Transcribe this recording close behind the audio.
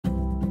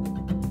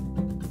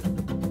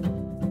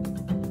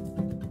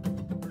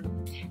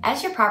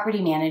As your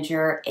property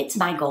manager, it's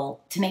my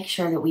goal to make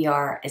sure that we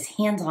are as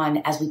hands-on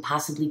as we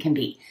possibly can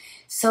be,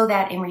 so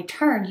that in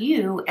return,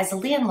 you as a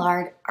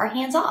landlord are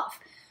hands-off.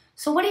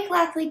 So what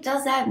exactly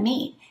does that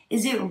mean?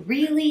 Is it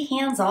really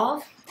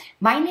hands-off?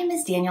 My name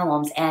is Danielle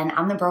Ohlms and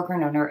I'm the broker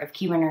and owner of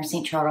Keyrenter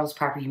St.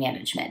 Property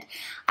Management.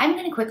 I'm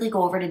going to quickly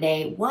go over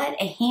today what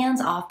a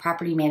hands-off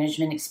property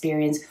management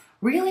experience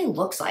really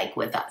looks like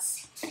with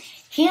us.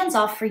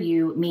 Hands-off for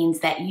you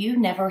means that you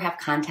never have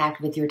contact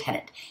with your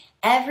tenant.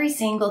 Every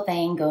single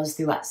thing goes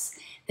through us.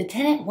 The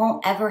tenant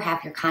won't ever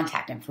have your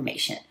contact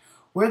information.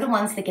 We're the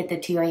ones that get the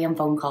 2 a.m.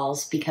 phone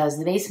calls because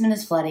the basement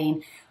is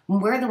flooding.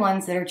 We're the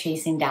ones that are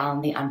chasing down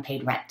the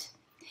unpaid rent.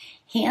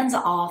 Hands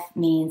off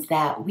means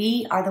that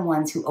we are the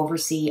ones who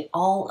oversee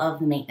all of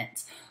the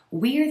maintenance.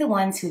 We are the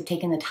ones who have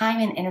taken the time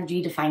and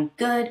energy to find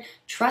good,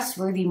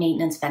 trustworthy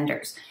maintenance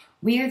vendors.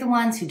 We are the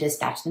ones who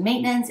dispatch the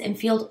maintenance and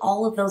field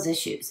all of those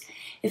issues.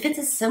 If it's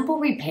a simple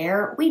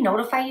repair, we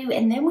notify you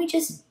and then we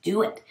just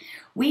do it.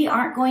 We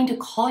aren't going to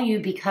call you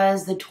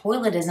because the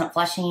toilet isn't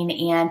flushing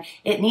and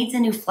it needs a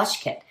new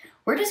flush kit.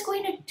 We're just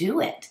going to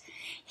do it.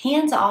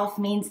 Hands off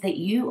means that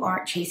you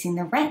aren't chasing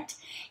the rent.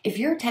 If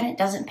your tenant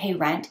doesn't pay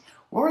rent,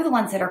 we're the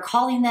ones that are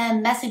calling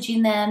them,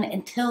 messaging them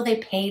until they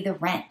pay the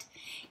rent.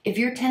 If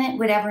your tenant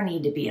would ever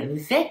need to be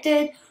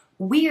evicted,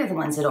 we are the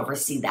ones that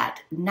oversee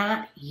that,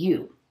 not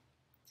you.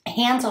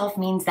 Hands off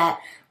means that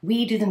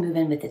we do the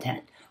move-in with the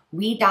tenant.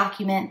 We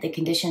document the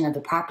condition of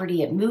the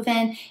property at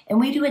move-in, and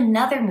we do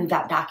another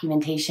move-out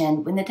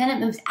documentation when the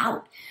tenant moves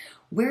out.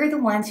 We're the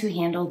ones who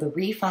handle the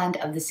refund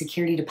of the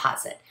security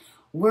deposit.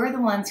 We're the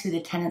ones who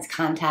the tenants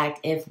contact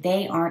if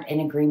they aren't in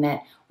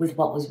agreement with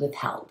what was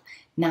withheld,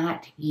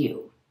 not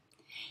you.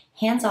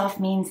 Hands off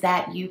means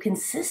that you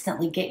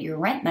consistently get your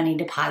rent money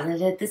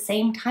deposited at the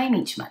same time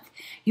each month.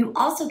 You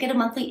also get a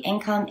monthly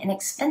income and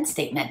expense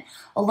statement,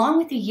 along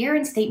with a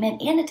year-end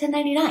statement and a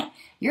 1099.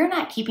 You're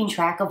not keeping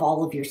track of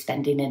all of your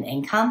spending and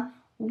income.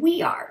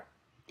 We are.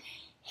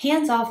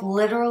 Hands off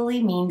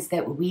literally means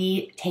that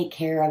we take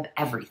care of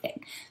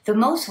everything. The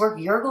most work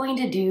you're going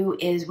to do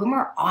is when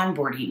we're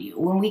onboarding you,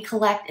 when we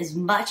collect as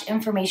much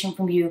information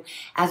from you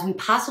as we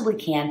possibly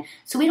can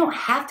so we don't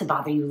have to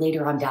bother you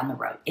later on down the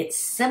road. It's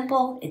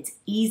simple, it's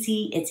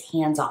easy, it's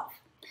hands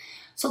off.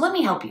 So let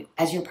me help you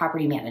as your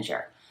property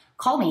manager.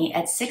 Call me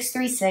at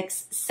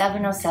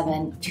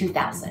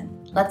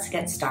 636-707-2000. Let's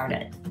get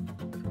started.